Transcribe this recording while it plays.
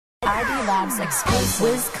ID Labs exclusive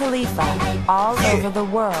Wiz Khalifa all over the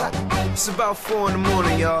world. It's about 4 in the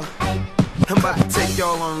morning, y'all. I'm about to take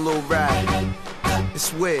y'all on a little ride.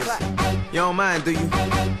 It's Wiz. You don't mind, do you?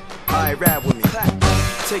 Alright, ride with me.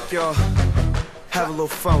 Take y'all, have a little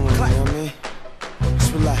fun with me, you know what I mean?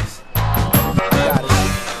 Just relax. I got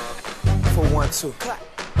it. 4, 1, 2.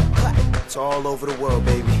 It's all over the world,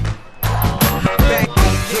 baby. Back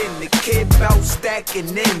again, the kid bout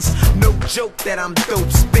stacking ends. No joke that I'm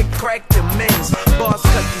dope, spit crack the men's. Boss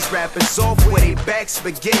cut these rappers off where they backs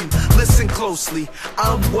begin. Listen closely,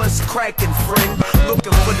 I'm what's cracking, friend.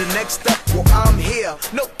 Looking for the next step, well I'm here.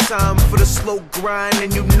 No time for the slow grind,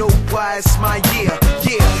 and you know why it's my year.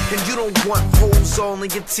 Yeah, and you don't want holes all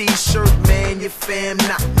in your t-shirt, man. Your fam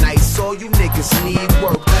not nice, all you niggas need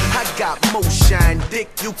work. I got more shine, dick,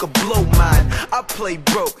 you could blow mine. I play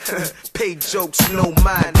broke, pay jokes, no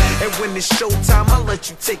mind. And when it's showtime, I'll let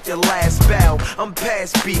you take your last bow. I'm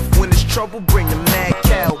past beef, when it's trouble, bring the mad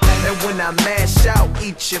cow. And when I mash out,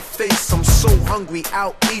 eat your face. I'm so hungry,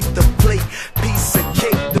 I'll eat the plate. Piece of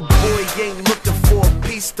cake, the boy ain't looking for a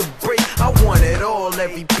piece to break. I want it all,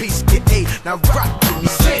 every piece get ate. Now rock with me,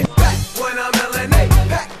 say it back. When I'm LNA,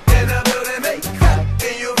 pack in the building, make crack.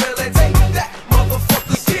 Can you really take that?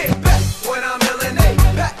 Motherfuckers get back. When I'm LNA,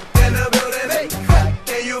 pack in the building, make crack.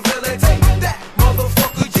 Can you really take that?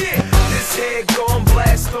 Motherfucker, yeah. This head gon'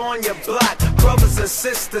 blast on your block. Brothers and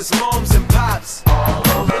sisters, moms and pops, all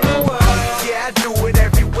over the world. Yeah, I do it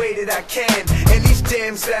every way that I can. And these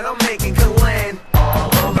jams that I'm making can land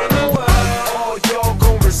all over the world. All y'all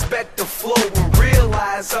gon' respect the flow and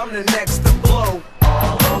realize I'm the next to blow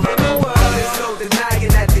all over the world. There's no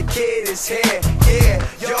denying that the kid is here. Yeah,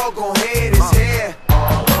 y'all gon' hear this here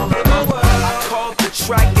all over the world. I called the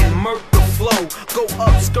track and murk the flow. Go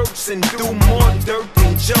up skirts and do more dirt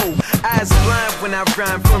than Joe. Eyes blind when I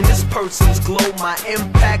rhyme from this person's glow. My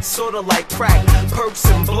impact sorta like crack, perks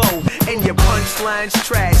and blow. And your punchlines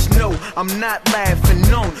trash. No, I'm not laughing.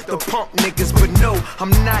 No, the punk niggas, but no, I'm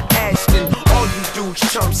not Ashton. All you dudes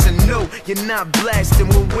chumps, and no, you're not blasting.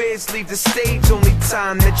 When Wiz leave the stage, only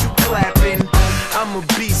time that you clapping. I'm a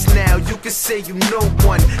beast now, you can say you know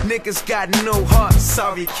one. Niggas got no heart,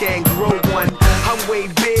 sorry can't grow one. I'm way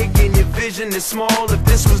big and your vision is small. If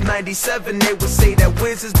this was 97, they would say that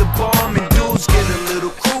Wiz is the bomb. And dudes get a little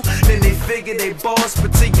crew, then they figure they boss.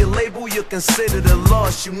 But to your label, you're considered a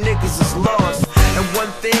loss. You niggas is lost. And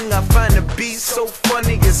one thing I find to be so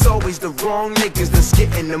funny, it's always the wrong niggas that's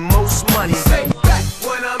getting the most money. Say back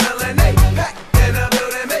when I'm LNA, pack in the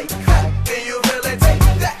building, make crack. Can you really take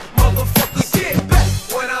that? Motherfuckers get back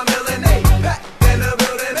when I'm LNA, pack in the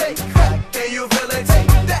building, make crack. Can you really take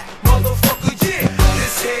that? Motherfucker, yeah.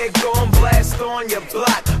 This head gon' blast on your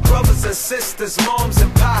block. Brothers and sisters, moms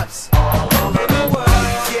and pops, all over the world.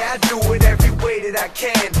 Yeah, I do it every way that I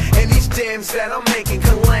can. And these jams that I'm making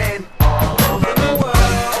can land all over the world.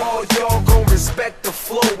 All y'all gon' respect the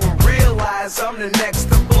flow and realize I'm the next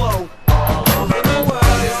to blow all over the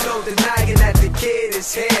world. There's no denying that the kid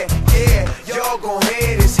is here. Yeah, y'all gon'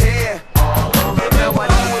 hear this here all over the world. Now I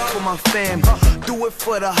do it for my fam, do it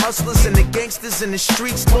for the hustlers and the gangsters in the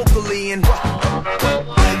streets locally, and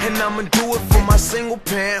I'ma do it for my single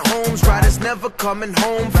parent homes. Riders never coming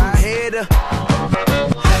home from here to.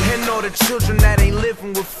 And all the children that ain't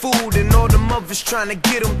living with food, and all the mothers trying to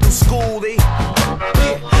get them through school.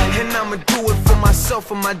 Yeah. And I'ma do it for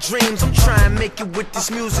myself and my dreams. I'm trying to make it with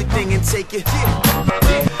this music thing and take it.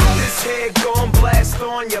 This head gon' blast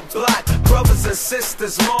on your block. Brothers and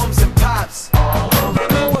sisters, moms and pops, all over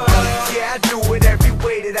the world. Yeah, I do it every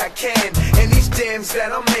way that I can. And these jams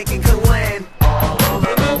that I'm making can land all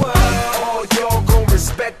over the world. All y'all gon'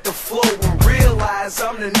 respect the flow and realize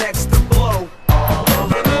I'm the next to blow all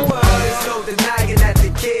over the world. There's no denying that the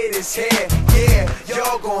kid is here. Yeah,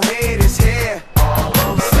 y'all gon' hear